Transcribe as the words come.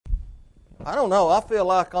I don't know. I feel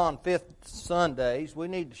like on Fifth Sundays, we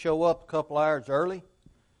need to show up a couple hours early.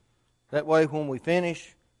 That way when we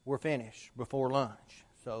finish, we're finished before lunch.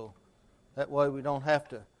 So that way we don't have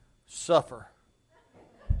to suffer.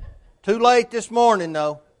 Too late this morning,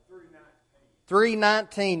 though.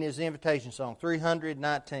 319 is the invitation song.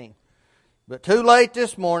 319. But too late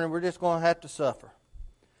this morning, we're just going to have to suffer.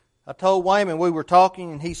 I told Wayman, we were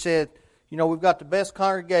talking, and he said, you know, we've got the best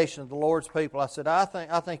congregation of the Lord's people. I said, I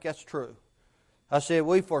think that's true. I said,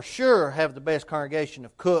 we for sure have the best congregation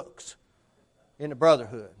of cooks in the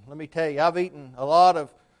brotherhood. Let me tell you, I've eaten a lot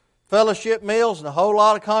of fellowship meals and a whole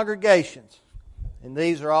lot of congregations. And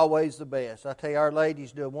these are always the best. I tell you, our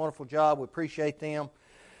ladies do a wonderful job. We appreciate them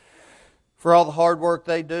for all the hard work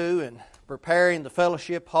they do and preparing the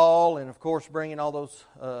fellowship hall and, of course, bringing all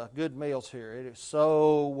those good meals here. It is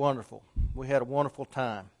so wonderful. We had a wonderful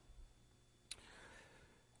time.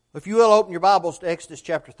 If you will, open your Bibles to Exodus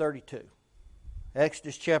chapter 32.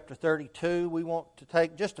 Exodus chapter 32, we want to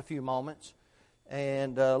take just a few moments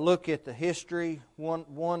and look at the history, one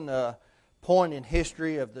point in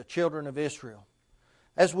history of the children of Israel.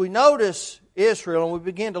 As we notice Israel and we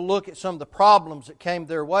begin to look at some of the problems that came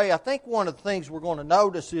their way, I think one of the things we're going to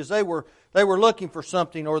notice is they were looking for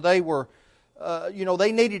something, or they were,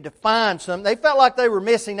 they needed to find something. They felt like they were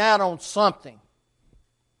missing out on something.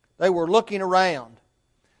 They were looking around.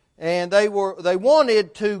 And they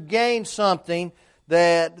wanted to gain something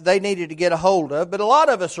that they needed to get a hold of. But a lot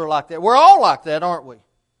of us are like that. We're all like that, aren't we?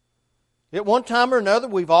 At one time or another,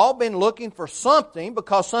 we've all been looking for something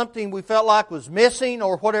because something we felt like was missing,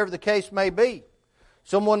 or whatever the case may be.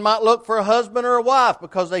 Someone might look for a husband or a wife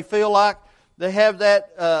because they feel like they have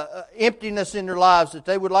that emptiness in their lives that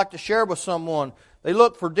they would like to share with someone. They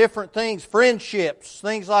look for different things, friendships,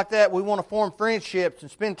 things like that. We want to form friendships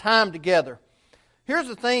and spend time together. Here's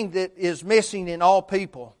the thing that is missing in all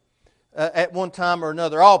people at one time or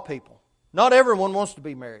another. All people. Not everyone wants to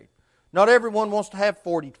be married. Not everyone wants to have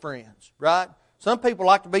 40 friends, right? Some people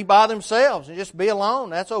like to be by themselves and just be alone.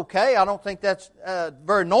 That's okay. I don't think that's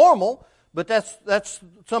very normal, but that's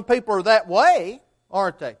some people are that way,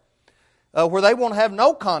 aren't they? Where they want to have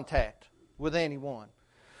no contact with anyone.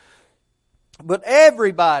 But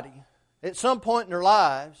everybody, at some point in their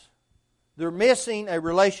lives, they're missing a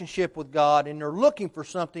relationship with God, and they're looking for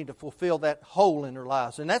something to fulfill that hole in their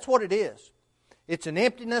lives. And that's what it is. It's an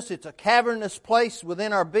emptiness. It's a cavernous place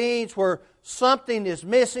within our beings where something is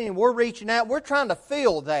missing, and we're reaching out. We're trying to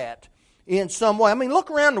fill that in some way. I mean, look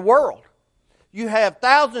around the world. You have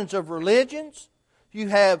thousands of religions. You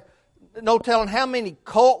have no telling how many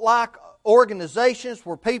cult-like organizations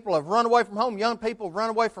where people have run away from home. Young people have run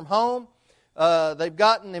away from home. They've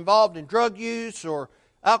gotten involved in drug use or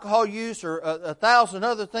alcohol use or a thousand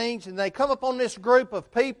other things, and they come upon this group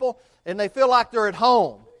of people and they feel like they're at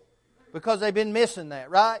home because they've been missing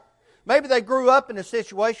that, right? Maybe they grew up in a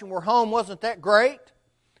situation where home wasn't that great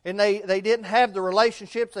and they didn't have the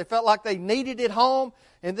relationships. They felt like they needed it home,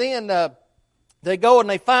 and then they go and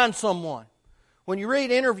they find someone. When you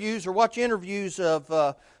read interviews or watch interviews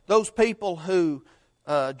of those people who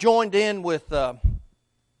joined in with,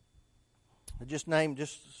 just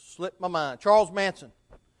slipped my mind, Charles Manson.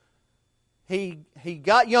 He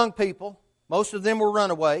got young people. Most of them were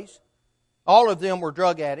runaways. All of them were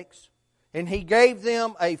drug addicts. And he gave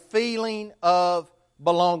them a feeling of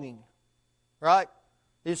belonging. Right?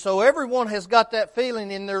 And so everyone has got that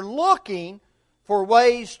feeling, and they're looking for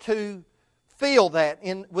ways to feel that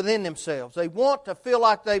within themselves. They want to feel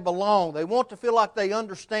like they belong. They want to feel like they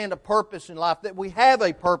understand a purpose in life, that we have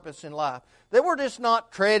a purpose in life. That we're just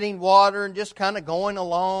not treading water and just kind of going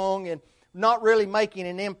along and not really making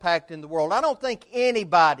an impact in the world. I don't think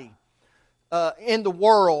anybody in the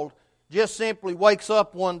world just simply wakes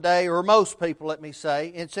up one day, or most people, let me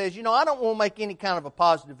say, and says, I don't want to make any kind of a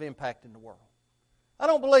positive impact in the world. I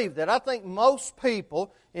don't believe that. I think most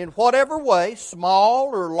people, in whatever way, small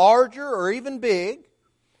or larger or even big,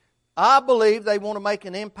 I believe they want to make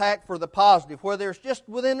an impact for the positive, whether it's just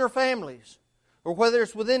within their families, or whether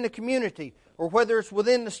it's within the community, or whether it's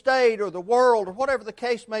within the state or the world, or whatever the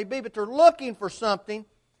case may be. But they're looking for something,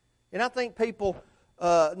 and I think people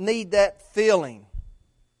need that feeling.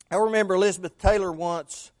 I remember Elizabeth Taylor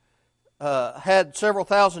once had several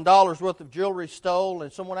 $1,000s worth of jewelry stole,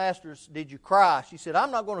 and someone asked her, did you cry? She said,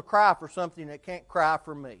 I'm not going to cry for something that can't cry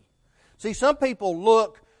for me. See, some people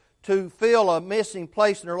look to fill a missing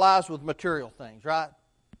place in their lives with material things, right?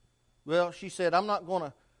 Well, she said, I'm not going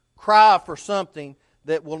to cry for something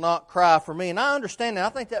that will not cry for me. And I understand that. I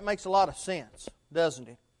think that makes a lot of sense, doesn't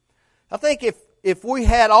it? I think if we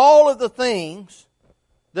had all of the things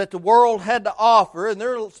that the world had to offer, and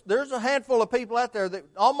there's a handful of people out there that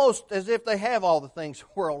almost as if they have all the things the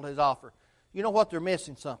world has offered. You know what? They're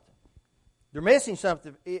missing something. They're missing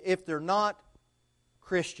something if they're not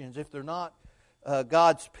Christians, if they're not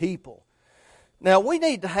God's people. Now, we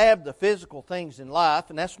need to have the physical things in life,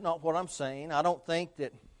 and that's not what I'm saying. I don't think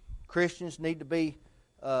that Christians need to be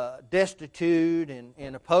destitute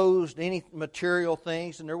and opposed to any material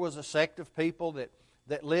things. And there was a sect of people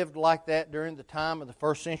that lived like that during the time of the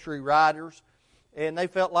first century writers. And they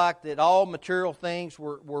felt like that all material things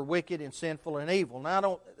were wicked and sinful and evil.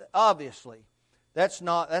 Now, obviously, that's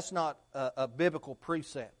not a biblical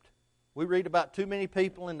precept. We read about too many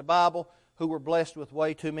people in the Bible who were blessed with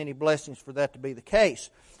way too many blessings for that to be the case.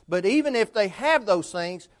 But even if they have those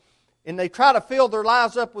things and they try to fill their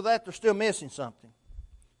lives up with that, they're still missing something.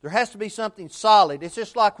 There has to be something solid. It's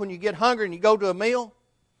just like when you get hungry and you go to a meal.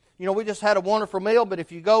 You know, we just had a wonderful meal, but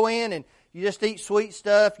if you go in and you just eat sweet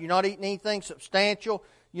stuff, you're not eating anything substantial,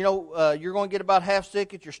 you know, you're going to get about half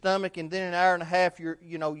sick at your stomach, and then in an hour and a half,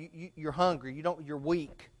 you're hungry. You're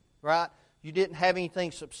weak, right? You didn't have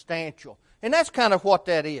anything substantial. And that's kind of what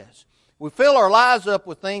that is. We fill our lives up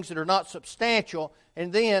with things that are not substantial,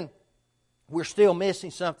 and then we're still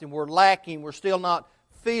missing something. We're lacking. We're still not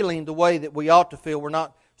feeling the way that we ought to feel. We're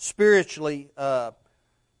not spiritually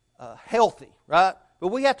healthy, right? But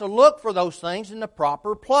we have to look for those things in the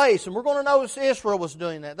proper place. And we're going to notice Israel was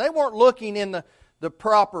doing that. They weren't looking in the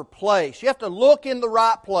proper place. You have to look in the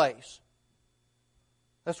right place.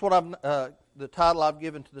 That's what the title I've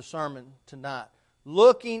given to the sermon tonight.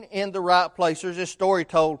 Looking in the right place. There's this story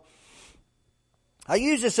told. I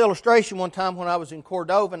used this illustration one time when I was in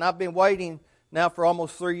Cordova, and I've been waiting now for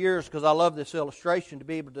almost 3 years because I love this illustration to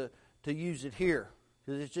be able to use it here.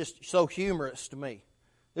 Because it's just so humorous to me.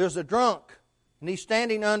 There's a drunk, and he's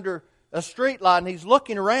standing under a street light, and he's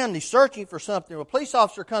looking around, and he's searching for something. A police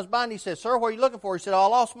officer comes by, and he says, "Sir, what are you looking for?" He said, "Oh, I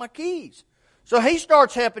lost my keys." So he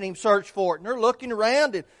starts helping him search for it, and they're looking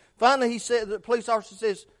around, and finally the police officer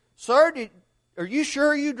says, "Sir, are you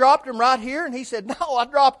sure you dropped them right here?" And he said, "No, I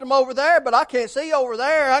dropped them over there, but I can't see over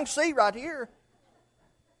there. I can see right here."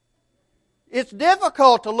 It's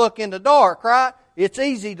difficult to look in the dark, right? It's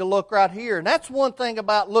easy to look right here. And that's one thing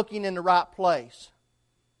about looking in the right place.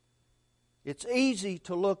 It's easy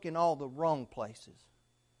to look in all the wrong places,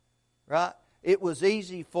 right? It was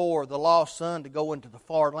easy for the lost son to go into the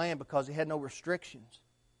far land because he had no restrictions.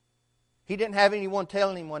 He didn't have anyone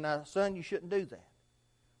telling him, "Well, now, son, you shouldn't do that."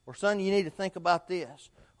 Or, "Son, you need to think about this."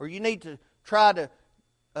 Or, "You need to try to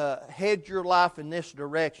head your life in this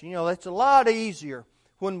direction." You know, it's a lot easier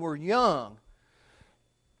when we're young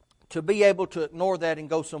to be able to ignore that and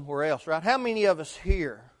go somewhere else, right? How many of us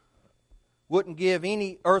here wouldn't give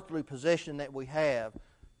any earthly possession that we have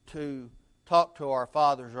to talk to our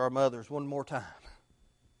fathers or our mothers one more time?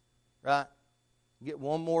 Right? Get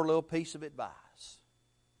one more little piece of advice.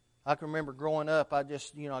 I can remember growing up, I'd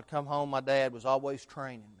come home, my dad was always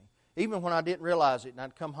training me. Even when I didn't realize it, and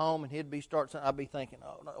I'd come home and I'd be thinking,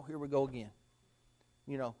 "Oh no, here we go again."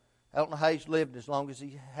 You know, I don't know how he's lived as long as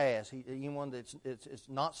he has. Anyone that's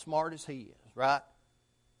not smart as he is, right?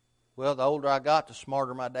 Well, the older I got, the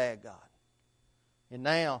smarter my dad got. And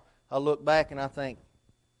now I look back and I think,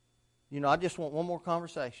 I just want one more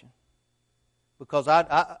conversation. Because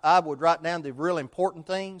I would write down the real important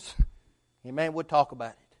things, and man, we'd talk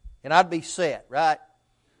about it. And I'd be set, right?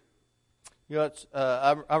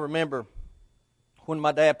 I remember when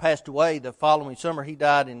my dad passed away the following summer. He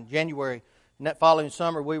died in January. And that following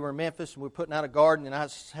summer, we were in Memphis, and we were putting out a garden, and I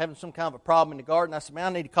was having some kind of a problem in the garden. I said, "Man, I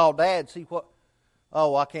need to call Dad and see what..."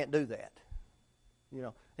 "Oh, I can't do that."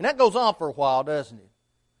 And that goes on for a while, doesn't it?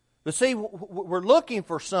 But see, we're looking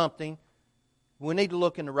for something. We need to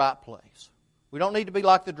look in the right place. We don't need to be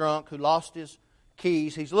like the drunk who lost his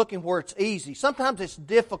keys. He's looking where it's easy. Sometimes it's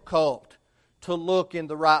difficult to look in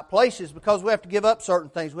the right places because we have to give up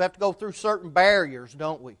certain things. We have to go through certain barriers,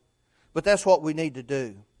 don't we? But that's what we need to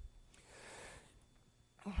do.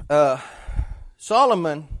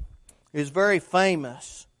 Solomon is very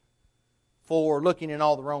famous for looking in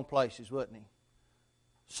all the wrong places, wasn't he?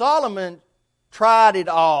 Solomon tried it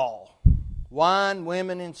all. Wine,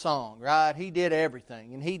 women, and song, right? He did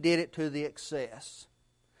everything, and he did it to the excess.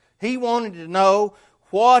 He wanted to know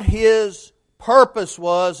what his purpose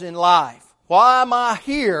was in life. Why am I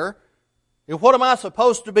here, and what am I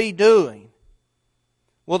supposed to be doing?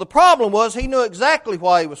 Well, the problem was he knew exactly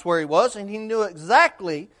why he was where he was, and he knew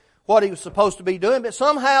exactly what he was supposed to be doing, but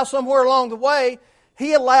somehow, somewhere along the way,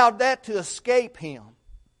 he allowed that to escape him.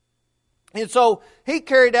 And so he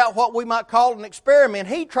carried out what we might call an experiment.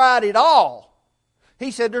 He tried it all. He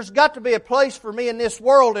said, there's got to be a place for me in this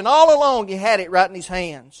world, and all along He had it right in His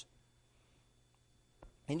hands.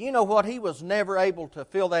 And you know what? He was never able to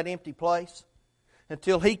fill that empty place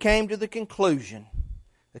until he came to the conclusion.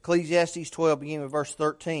 Ecclesiastes 12, beginning with verse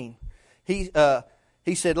 13. He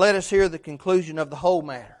said, let us hear the conclusion of the whole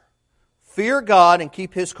matter. Fear God and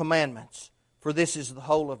keep His commandments, for this is the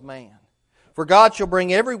whole of man. For God shall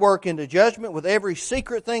bring every work into judgment with every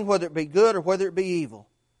secret thing, whether it be good or whether it be evil.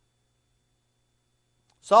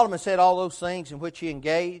 Solomon said all those things in which he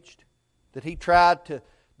engaged, that he tried to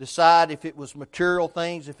decide if it was material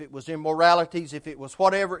things, if it was immoralities, if it was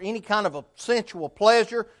whatever, any kind of a sensual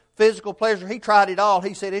pleasure, physical pleasure. He tried it all.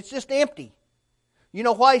 He said, it's just empty. You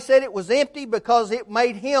know why he said it was empty? Because it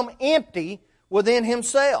made him empty within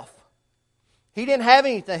himself. He didn't have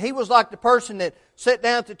anything. He was like the person that sat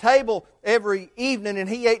down at the table every evening and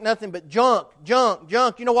he ate nothing but junk.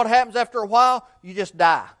 You know what happens after a while? You just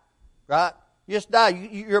die. Right? You just die.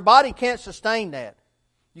 Your body can't sustain that.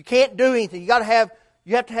 You can't do anything. You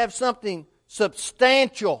have to have something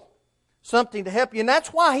substantial, something to help you. And that's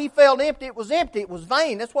why he felt empty. It was empty. It was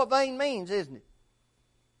vain. That's what vain means, isn't it?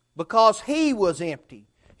 Because he was empty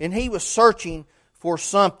and he was searching for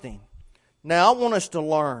something. Now, I want us to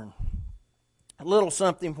learn a little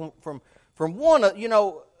something from one.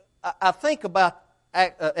 I think about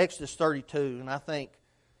Exodus 32, and I think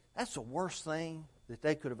that's the worst thing that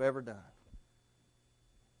they could have ever done.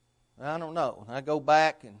 I don't know. I go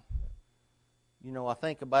back and I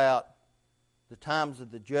think about the times of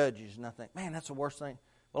the judges, and I think, man, that's the worst thing.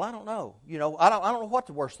 Well, I don't know. I don't know what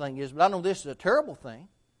the worst thing is, but I know this is a terrible thing.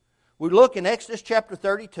 We look in Exodus chapter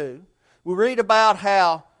 32. We read about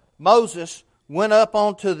how Moses went up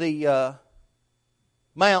onto the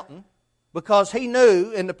mountain because he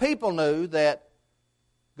knew, and the people knew, that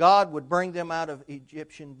God would bring them out of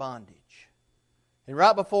Egyptian bondage. And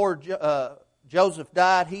right before Joseph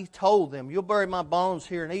died, he told them, you'll bury my bones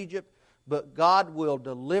here in Egypt, but God will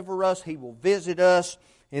deliver us. He will visit us,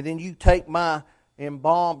 and then you take my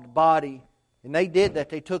embalmed body. And they did that.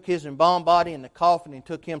 They took his embalmed body in the coffin and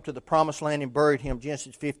took him to the promised land and buried him,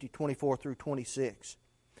 Genesis 50, 24 through 26.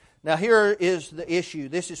 Now here is the issue.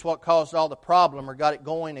 This is what caused all the problem or got it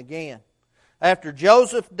going again. After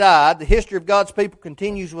Joseph died, the history of God's people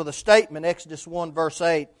continues with a statement, Exodus 1 verse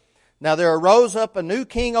 8. Now there arose up a new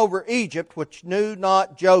king over Egypt, which knew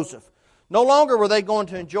not Joseph. No longer were they going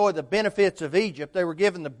to enjoy the benefits of Egypt. They were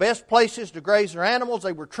given the best places to graze their animals.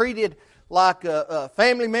 They were treated like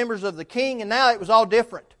family members of the king, and now it was all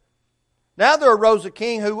different. Now there arose a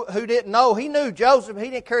king who didn't know. He knew Joseph. He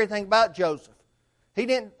didn't care anything about Joseph. He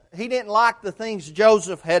didn't like the things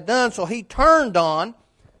Joseph had done, so he turned on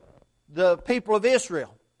the people of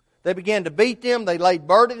Israel. They began to beat them. They laid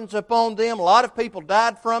burdens upon them. A lot of people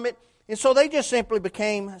died from it. And so they just simply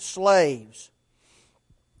became slaves.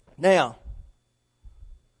 Now,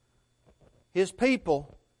 his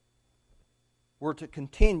people were to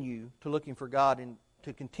continue to looking for God and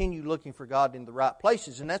to continue looking for God in the right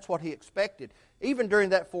places. And that's what he expected, even during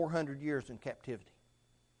that 400 years in captivity.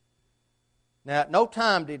 Now, at no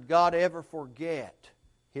time did God ever forget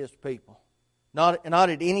his people. Not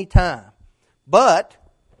at any time. But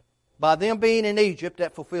by them being in Egypt,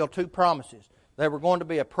 that fulfilled two promises. They were going to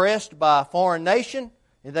be oppressed by a foreign nation,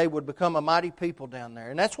 and they would become a mighty people down there.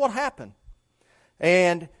 And that's what happened.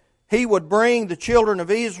 And he would bring the children of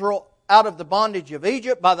Israel out of the bondage of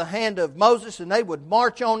Egypt by the hand of Moses, and they would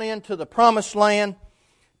march on into the promised land,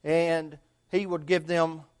 and he would give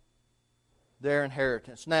them their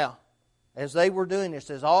inheritance. Now, as they were doing this,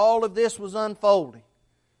 as all of this was unfolding,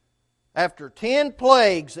 after 10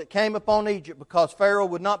 plagues that came upon Egypt because Pharaoh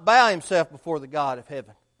would not bow himself before the God of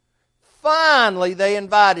heaven, finally they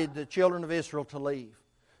invited the children of Israel to leave.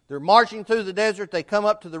 They're marching through the desert. They come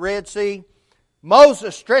up to the Red Sea.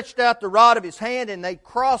 Moses stretched out the rod of his hand and they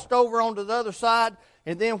crossed over onto the other side.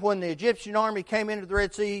 And then when the Egyptian army came into the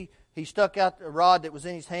Red Sea, he stuck out the rod that was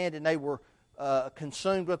in his hand and they were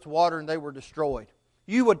consumed with the water and they were destroyed.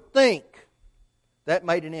 You would think that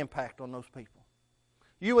made an impact on those people.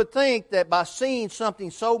 You would think that by seeing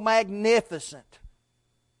something so magnificent,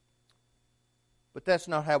 but that's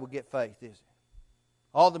not how we get faith, is it?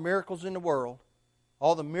 All the miracles in the world,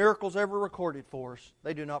 all the miracles ever recorded for us,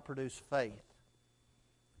 they do not produce faith.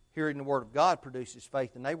 Hearing the Word of God produces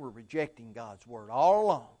faith, and they were rejecting God's Word all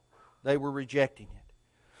along. They were rejecting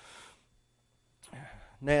it.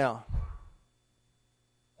 Now,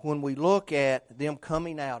 when we look at them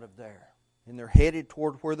coming out of there, and they're headed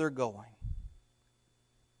toward where they're going,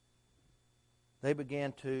 they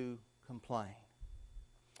began to complain.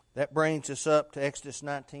 That brings us up to Exodus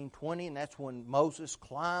 19:20, and that's when Moses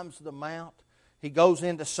climbs the mount. He goes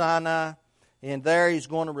into Sinai, And there he's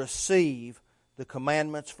going to receive the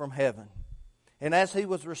commandments from heaven. And as he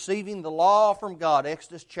was receiving the law from God,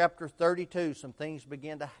 Exodus chapter 32, some things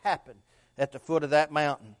began to happen at the foot of that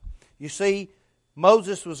mountain. You see,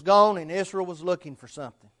 Moses was gone and Israel was looking for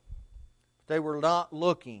something. But they were not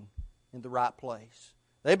looking in the right place.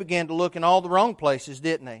 They began to look in all the wrong places,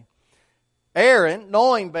 didn't they? Aaron,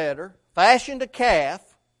 knowing better, fashioned a calf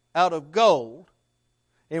out of gold.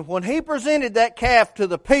 And when he presented that calf to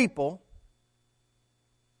the people,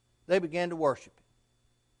 they began to worship it.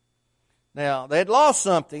 Now, they had lost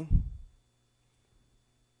something.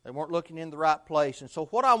 They weren't looking in the right place. And so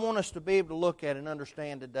what I want us to be able to look at and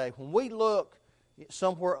understand today, when we look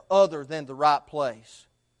somewhere other than the right place,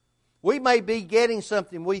 we may be getting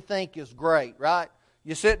something we think is great, right?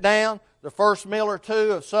 You sit down, the first meal or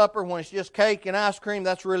two of supper, when it's just cake and ice cream,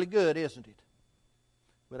 that's really good, isn't it?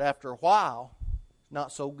 But after a while, it's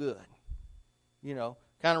not so good. You know,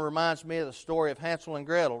 kind of reminds me of the story of Hansel and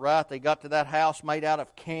Gretel, right? They got to that house made out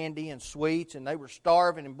of candy and sweets, and they were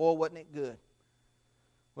starving, and boy, wasn't it good.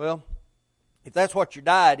 Well, if that's what your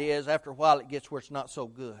diet is, after a while it gets where it's not so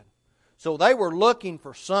good. So they were looking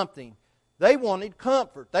for something. They wanted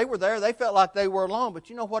comfort. They were there. They felt like they were alone. But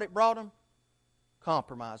you know what it brought them?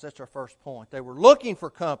 Compromise. That's our first point. They were looking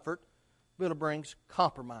for comfort, but it brings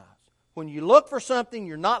compromise. When you look for something,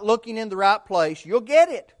 you're not looking in the right place, you'll get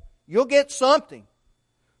it. You'll get something.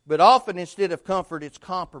 But often instead of comfort, it's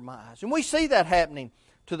compromise. And we see that happening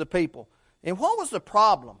to the people. And what was the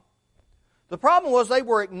problem? The problem was they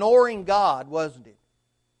were ignoring God, wasn't it?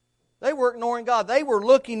 They were ignoring God. They were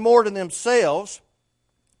looking more to themselves.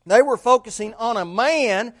 They were focusing on a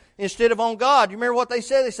man instead of on God. You remember what they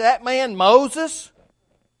said? They said, that man Moses,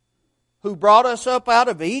 who brought us up out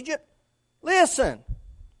of Egypt. Listen,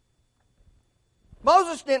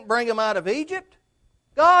 Moses didn't bring them out of Egypt.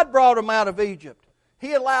 God brought them out of Egypt.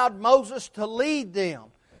 He allowed Moses to lead them.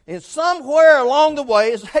 And somewhere along the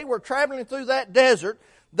way, as they were traveling through that desert,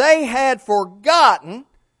 they had forgotten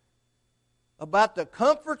about the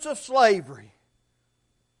comforts of slavery.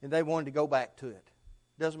 And they wanted to go back to it.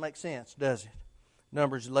 Doesn't make sense, does it?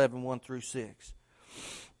 Numbers 11, 1 through 6.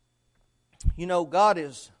 You know, God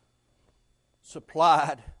has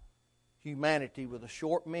supplied humanity with a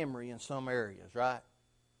short memory in some areas, right?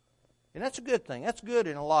 And that's a good thing. That's good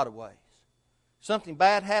in a lot of ways. Something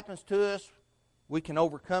bad happens to us, we can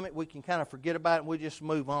overcome it, we can kind of forget about it, and we just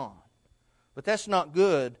move on. But that's not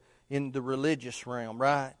good in the religious realm,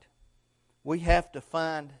 right? We have to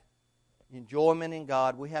find enjoyment in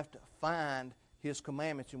God. We have to find His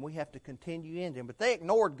commandments, and we have to continue in them. But they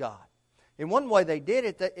ignored God. And one way they did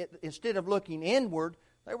it, instead of looking inward,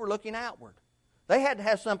 they were looking outward. They had to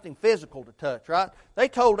have something physical to touch, right? They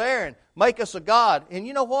told Aaron, make us a god. And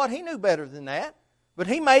you know what? He knew better than that. But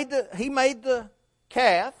he made the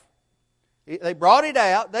calf. They brought it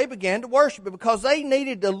out. They began to worship it because they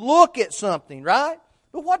needed to look at something, right?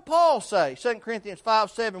 But what Paul say? 2 Corinthians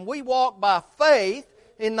 5:7, we walk by faith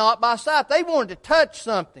and not by sight. They wanted to touch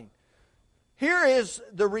something. Here is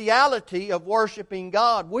the reality of worshiping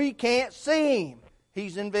God. We can't see Him.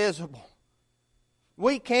 He's invisible.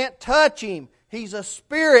 We can't touch Him. He's a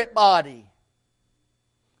spirit body.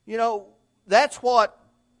 You know, that's what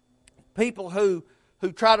people who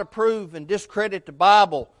try to prove and discredit the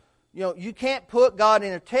Bible, you know, you can't put God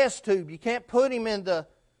in a test tube. You can't put Him in the,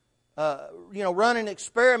 run an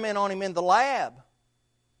experiment on Him in the lab.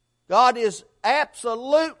 God is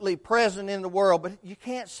absolutely present in the world, but you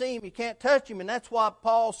can't see Him, you can't touch Him. And that's why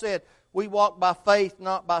Paul said, we walk by faith,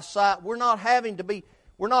 not by sight. We're not having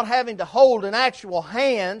to hold an actual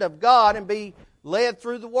hand of God and be led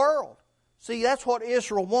through the world. See, that's what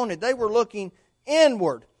Israel wanted. They were looking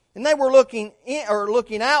inward, and they were looking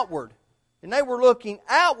outward. And they were looking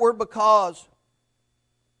outward because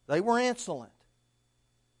they were insolent.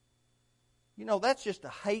 You know, that's just a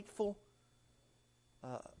hateful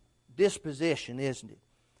disposition, isn't it?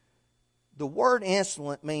 The word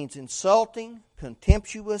insolent means insulting,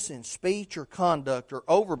 contemptuous in speech or conduct, or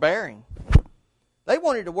overbearing. They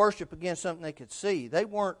wanted to worship against something they could see. They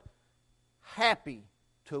weren't happy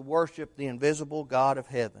to worship the invisible God of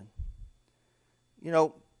heaven. You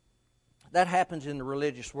know, that happens in the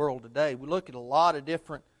religious world today. We look at a lot of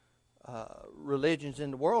different religions in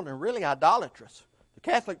the world, and really idolatrous. The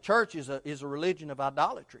Catholic Church is a religion of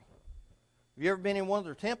idolatry. Have you ever been in one of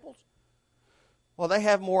their temples? Well, they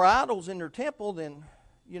have more idols in their temple than,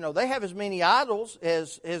 they have as many idols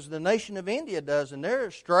as the nation of India does. And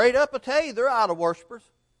they're straight up, I tell you, they're idol worshipers.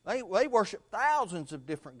 They worship thousands of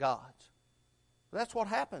different gods. That's what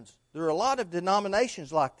happens. There are a lot of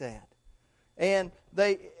denominations like that. And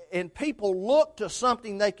people look to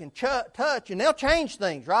something they can touch, and they'll change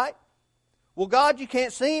things, right? Well, God, you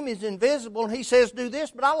can't see Him. He's invisible. And He says, do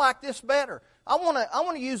this, but I like this better. I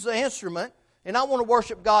want to use the instrument, and I want to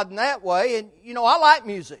worship God in that way. And, I like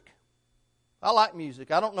music. I like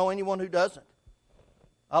music. I don't know anyone who doesn't.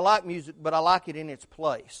 I like music, but I like it in its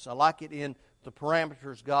place. I like it in the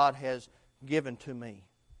parameters God has given to me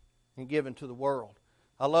and given to the world.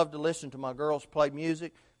 I love to listen to my girls play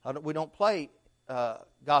music. We don't play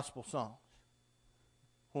gospel songs.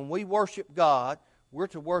 When we worship God, we're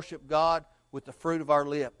to worship God with the fruit of our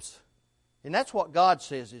lips. And that's what God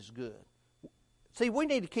says is good. See, we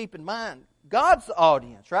need to keep in mind, God's the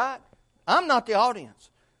audience, right? I'm not the audience.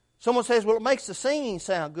 Someone says, well, it makes the singing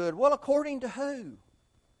sound good. Well, according to who?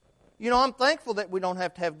 I'm thankful that we don't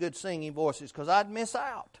have to have good singing voices because I'd miss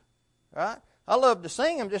out, right? I love to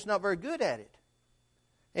sing, I'm just not very good at it.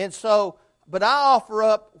 And so, but I offer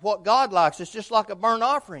up what God likes. It's just like a burnt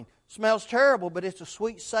offering. It smells terrible, but it's a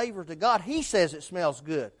sweet savor to God. He says it smells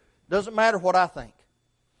good. Doesn't matter what I think.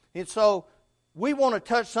 And so, we want to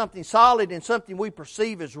touch something solid and something we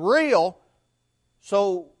perceive as real.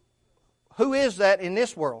 So, who is that in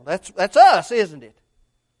this world? That's us, isn't it?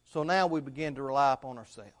 So now we begin to rely upon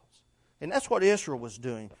ourselves. And that's what Israel was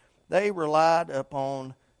doing. They relied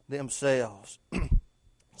upon themselves.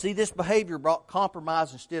 See, this behavior brought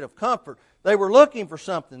compromise instead of comfort. They were looking for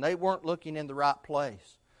something. They weren't looking in the right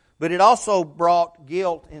place. But it also brought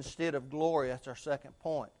guilt instead of glory. That's our second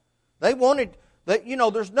point. They wanted,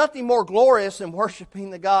 there's nothing more glorious than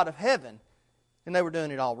worshiping the God of heaven. And they were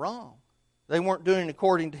doing it all wrong. They weren't doing it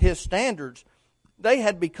according to His standards. They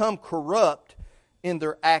had become corrupt in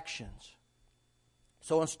their actions.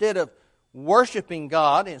 So instead of worshiping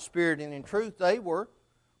God in spirit and in truth, they were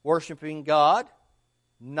worshiping God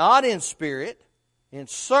not in spirit and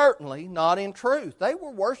certainly not in truth. They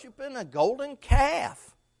were worshiping a golden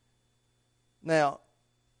calf. Now,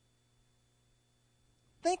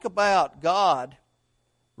 think about God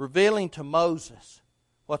revealing to Moses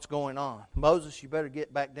what's going on. Moses, you better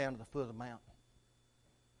get back down to the foot of the mountain.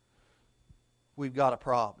 We've got a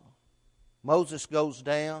problem. Moses goes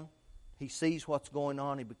down. He sees what's going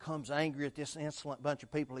on. He becomes angry at this insolent bunch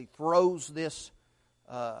of people. He throws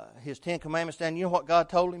his 10 Commandments down. You know what God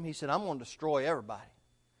told him? He said, I'm going to destroy everybody.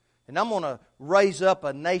 And I'm going to raise up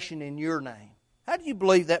a nation in your name. How do you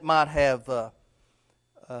believe that might have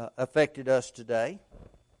affected us today?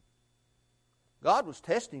 God was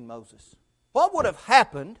testing Moses. What would have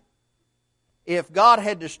happened if God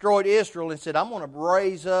had destroyed Israel and said, I'm going to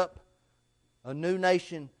raise up a new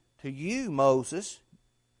nation to you, Moses?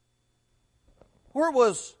 Where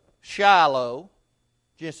was Shiloh?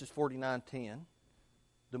 Genesis 49:10.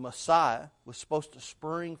 The Messiah was supposed to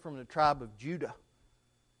spring from the tribe of Judah.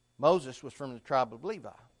 Moses was from the tribe of Levi.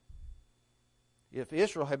 If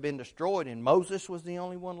Israel had been destroyed and Moses was the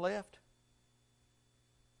only one left,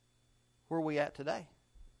 where are we at today?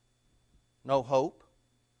 No hope.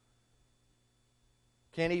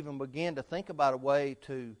 Can't even begin to think about a way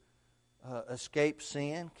to escape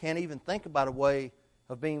sin. Can't even think about a way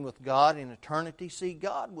of being with God in eternity. See,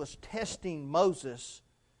 God was testing Moses,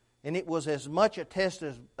 and it was as much a test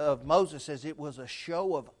of Moses as it was a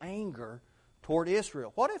show of anger toward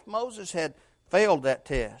Israel. What if Moses had failed that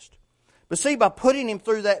test? But see, by putting him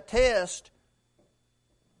through that test,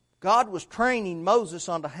 God was training Moses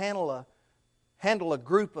on to handle a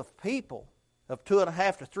group of people of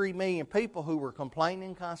 2.5 to 3 million people who were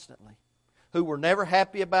complaining constantly, who were never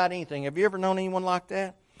happy about anything. Have you ever known anyone like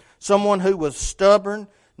that? Someone who was stubborn.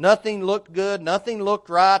 Nothing looked good. Nothing looked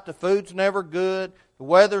right. The food's never good. The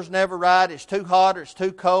weather's never right. It's too hot or it's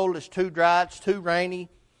too cold. It's too dry. It's too rainy.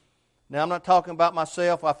 Now, I'm not talking about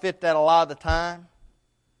myself. I fit that a lot of the time.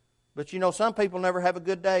 But some people never have a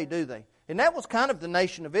good day, do they? And that was kind of the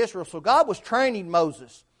nation of Israel. So God was training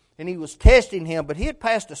Moses, and He was testing him, but he had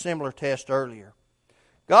passed a similar test earlier.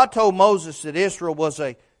 God told Moses that Israel was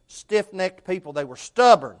a stiff-necked people. They were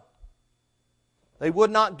stubborn. They would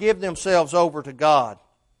not give themselves over to God.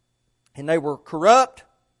 And they were corrupt,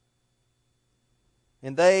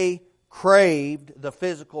 and they craved the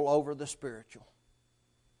physical over the spiritual.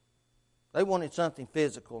 They wanted something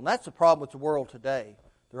physical, and that's the problem with the world today.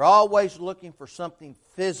 They're always looking for something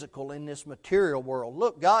physical in this material world.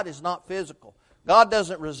 Look, God is not physical. God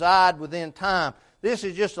doesn't reside within time. This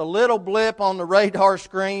is just a little blip on the radar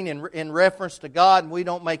screen in reference to God, and we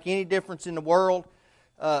don't make any difference in the world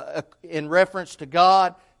in reference to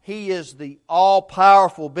God. He is the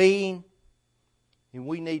all-powerful being, and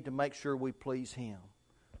we need to make sure we please Him.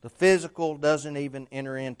 The physical doesn't even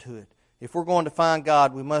enter into it. If we're going to find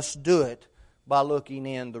God, we must do it by looking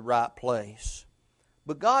in the right place.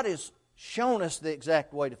 But God has shown us the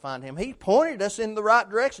exact way to find Him. He pointed us in the right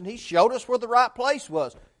direction. He showed us where the right place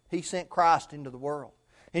was. He sent Christ into the world.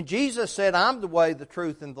 And Jesus said, I'm the way, the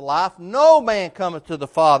truth, and the life. No man cometh to the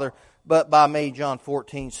Father but by me, John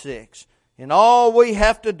 14:6. And all we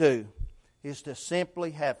have to do is to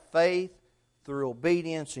simply have faith through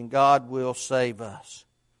obedience, and God will save us.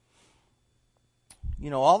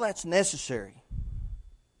 All that's necessary,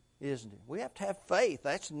 isn't it? We have to have faith.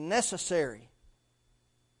 That's necessary.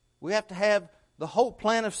 We have to have the whole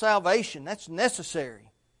plan of salvation. That's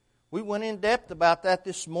necessary. We went in depth about that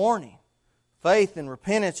this morning. Faith and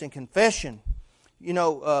repentance and confession.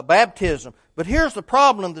 Baptism. But here's the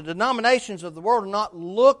problem. The denominations of the world are not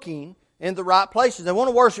looking in the right places. They want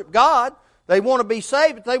to worship God. They want to be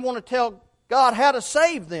saved, but they want to tell God how to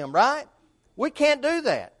save them, right? We can't do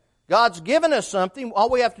that. God's given us something. All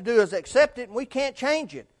we have to do is accept it, and we can't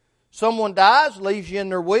change it. Someone dies, leaves you in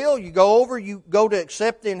their will. You go to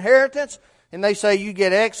accept the inheritance, and they say you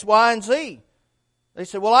get X, Y, and Z. They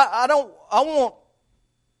say, well, I want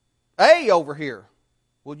A over here.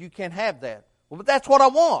 Well, you can't have that. Well, but that's what I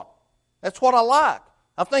want. That's what I like.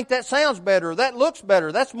 I think that sounds better. That looks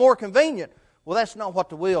better. That's more convenient. Well, that's not what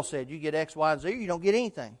the will said. You get X, Y, and Z, or you don't get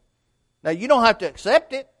anything. Now, you don't have to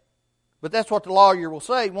accept it, but that's what the lawyer will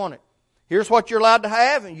say, won't it? Here's what you're allowed to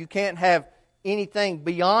have, and you can't have anything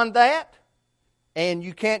beyond that, and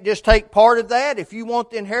you can't just take part of that. If you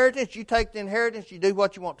want the inheritance, you take the inheritance, you do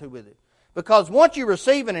what you want to with it. Because once you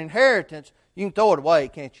receive an inheritance, you can throw it away,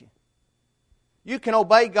 can't you? You can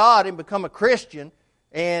obey God and become a Christian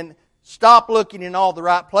and stop looking in all the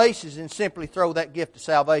right places and simply throw that gift of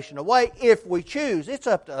salvation away if we choose. It's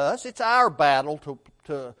up to us. It's our battle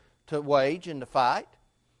to wage and to fight.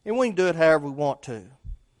 And we can do it however we want to.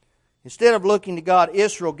 Instead of looking to God,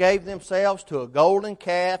 Israel gave themselves to a golden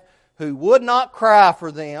calf who would not cry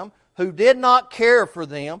for them, who did not care for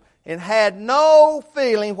them, and had no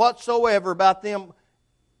feeling whatsoever about them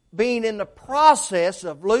being in the process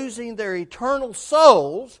of losing their eternal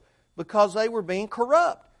souls because they were being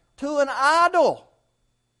corrupt to an idol.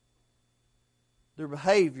 Their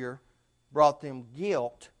behavior brought them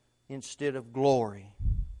guilt instead of glory.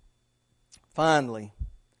 Finally,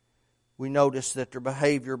 we notice that their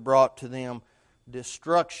behavior brought to them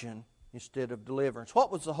destruction instead of deliverance.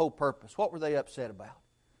 What was the whole purpose? What were they upset about?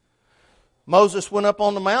 Moses went up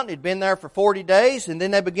on the mountain. He'd been there for 40 days, and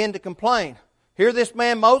then they began to complain. Here this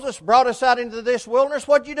man Moses brought us out into this wilderness.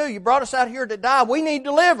 What'd you do? You brought us out here to die. We need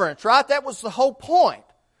deliverance, right? That was the whole point.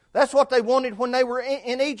 That's what they wanted when they were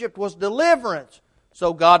in Egypt, was deliverance.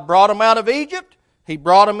 So God brought them out of Egypt. He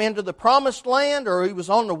brought them into the promised land, or he was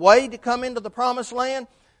on the way to come into the promised land.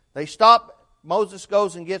 They stop. Moses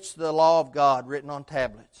goes and gets the law of God written on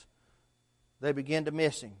tablets. They begin to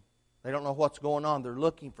miss him. They don't know what's going on. They're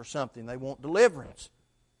looking for something. They want deliverance.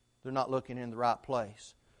 They're not looking in the right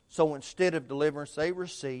place. So instead of deliverance, they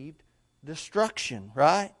received destruction,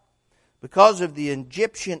 right? Because of the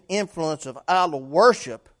Egyptian influence of idol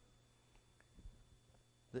worship,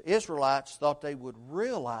 the Israelites thought they would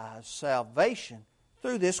realize salvation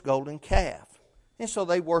through this golden calf. And so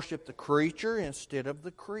they worshiped the creature instead of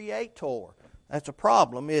the Creator. That's a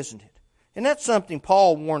problem, isn't it? And that's something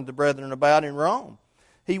Paul warned the brethren about in Rome.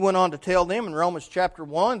 He went on to tell them in Romans chapter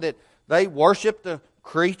 1 that they worshiped the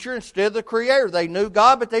creature instead of the Creator. They knew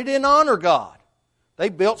God, but they didn't honor God. They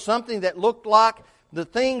built something that looked like the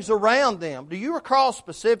things around them. Do you recall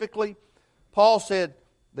specifically, Paul said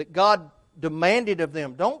that God demanded of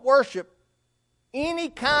them, don't worship any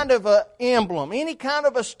kind of an emblem, any kind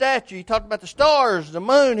of a statue. He talked about the stars, the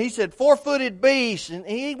moon. He said 4-footed beasts. And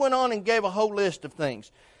he went on and gave a whole list of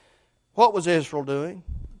things. What was Israel doing?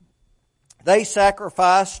 They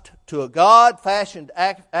sacrificed to a god fashioned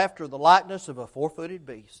after the likeness of a 4-footed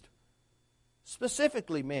beast.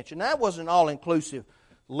 Specifically mentioned. That was an all-inclusive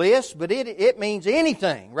list, but it means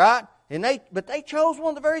anything, right? But they chose one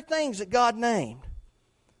of the very things that God named.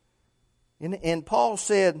 And Paul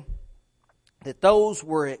said that those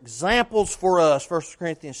were examples for us, 1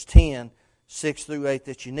 Corinthians 10, 6-8,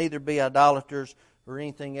 that you neither be idolaters or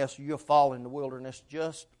anything else, or you'll fall in the wilderness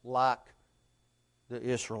just like the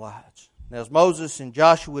Israelites. Now, as Moses and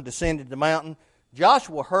Joshua descended the mountain,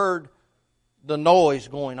 Joshua heard the noise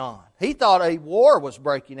going on. He thought a war was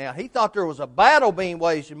breaking out. He thought there was a battle being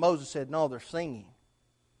waged, and Moses said, no, they're singing.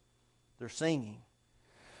 They're singing.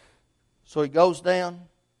 So he goes down.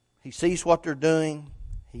 He sees what they're doing.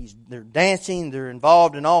 They're dancing. They're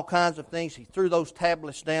involved in all kinds of things. He threw those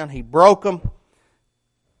tablets down. He broke them.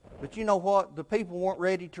 But you know what? The people weren't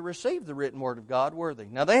ready to receive the written word of God, were they?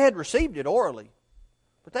 Now, they had received it orally,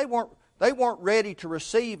 but they weren't ready to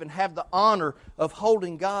receive and have the honor of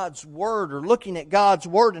holding God's word or looking at God's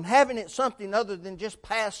word and having it something other than just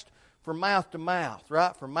passed from mouth to mouth,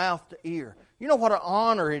 right? From mouth to ear. You know what an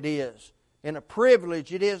honor it is and a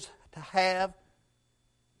privilege it is to have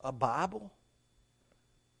a Bible?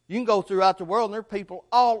 You can go throughout the world and there are people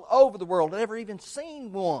all over the world that never even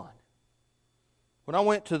seen one. When I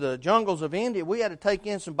went to the jungles of India, we had to take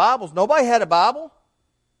in some Bibles. Nobody had a Bible.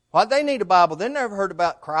 Why'd they need a Bible? They'd never heard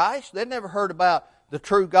about Christ. They'd never heard about the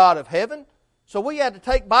true God of heaven. So we had to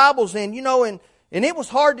take Bibles in, and it was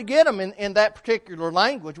hard to get them in that particular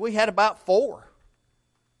language. We had about 4.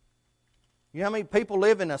 You know how many people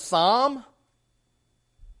live in Assam?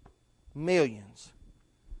 Millions.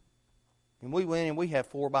 And we went and we have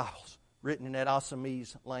 4 Bibles written in that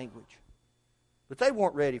Assamese language. But they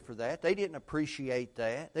weren't ready for that. They didn't appreciate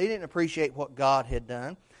that. They didn't appreciate what God had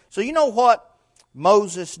done. So you know what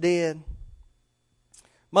Moses did?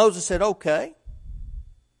 Moses said, okay,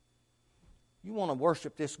 you want to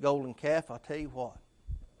worship this golden calf? I'll tell you what.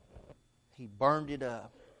 He burned it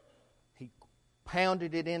up. He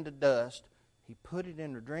pounded it into dust. He put it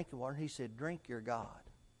in the drinking water. He said, drink your God.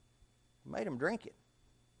 He made him drink it.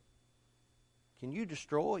 Can you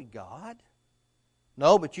destroy God?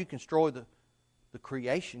 No, but you can destroy the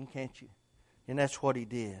creation, can't you? And that's what he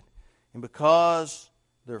did. And because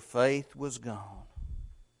their faith was gone,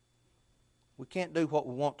 we can't do what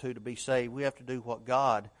we want to be saved. We have to do what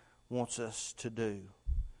God wants us to do.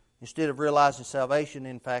 Instead of realizing salvation,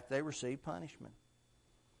 in fact, they received punishment.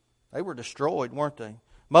 They were destroyed, weren't they?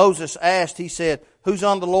 Moses asked, he said, who's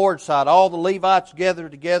on the Lord's side? All the Levites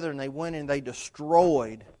gathered together and they went and they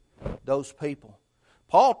destroyed those people.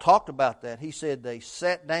 Paul talked about that. He said they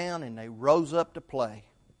sat down and they rose up to play.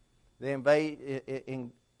 They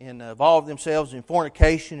involved themselves in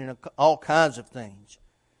fornication and all kinds of things.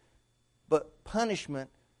 But punishment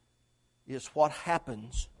is what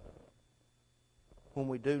happens when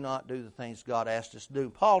we do not do the things God asked us to do.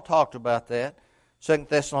 Paul talked about that. 2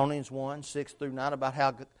 Thessalonians 1, 6 through 9, about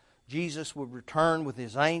how Jesus would return with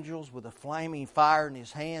His angels with a flaming fire in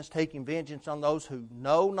His hands, taking vengeance on those who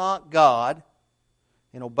know not God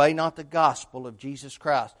and obey not the gospel of Jesus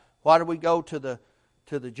Christ. Why do we go to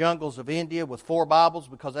the jungles of India with 4 Bibles?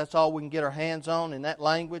 Because that's all we can get our hands on in that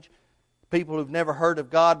language. People who've never heard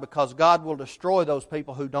of God, because God will destroy those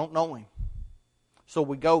people who don't know Him. So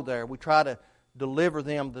we go there. We try to deliver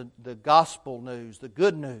them the gospel news, the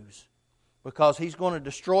good news. Because He's going to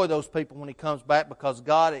destroy those people when He comes back, because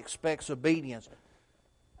God expects obedience.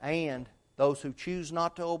 And those who choose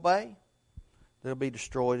not to obey, they'll be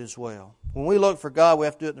destroyed as well. When we look for God, we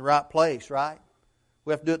have to do it in the right place, right?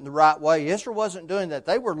 We have to do it in the right way. Israel wasn't doing that.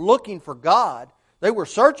 They were looking for God. They were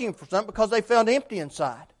searching for something because they felt empty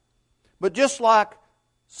inside. But just like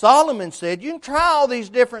Solomon said, you can try all these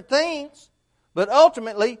different things, but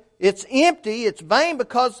ultimately it's empty, it's vain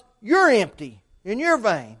because you're empty. In your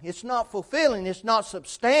vein. It's not fulfilling. It's not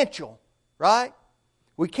substantial. Right?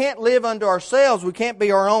 We can't live unto ourselves. We can't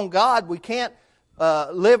be our own God. We can't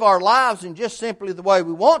live our lives in just simply the way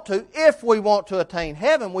we want to. If we want to attain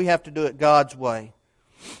heaven, we have to do it God's way.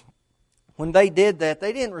 When they did that,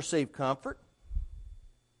 they didn't receive comfort.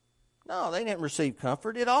 No, they didn't receive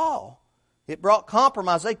comfort at all. It brought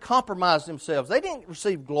compromise. They compromised themselves. They didn't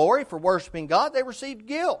receive glory for worshiping God. They received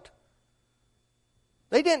guilt.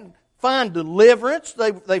 They didn't find deliverance.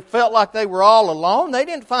 They felt like they were all alone. They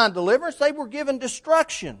didn't find deliverance. They were given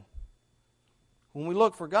destruction. When we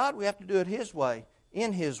look for God, we have to do it His way,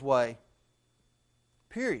 in His way.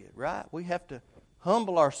 Period, right? We have to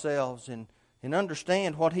humble ourselves and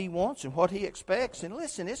understand what He wants and what He expects. And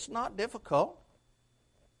listen, it's not difficult.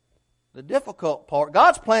 The difficult part,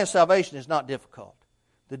 God's plan of salvation is not difficult.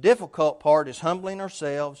 The difficult part is humbling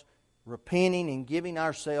ourselves, repenting, and giving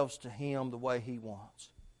ourselves to Him the way He wants.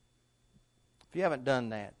 If you haven't done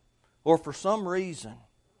that, or for some reason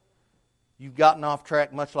you've gotten off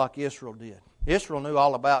track much like Israel did. Israel knew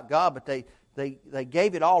all about God, but they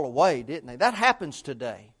gave it all away, didn't they? That happens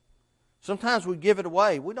today. Sometimes we give it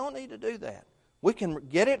away. We don't need to do that. We can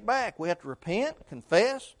get it back. We have to repent,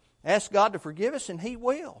 confess, ask God to forgive us, and He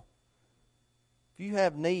will. If you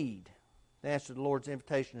have need, answer the Lord's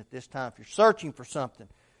invitation at this time. If you're searching for something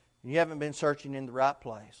and you haven't been searching in the right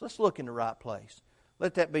place, let's look in the right place.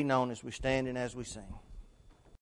 Let that be known as we stand and as we sing.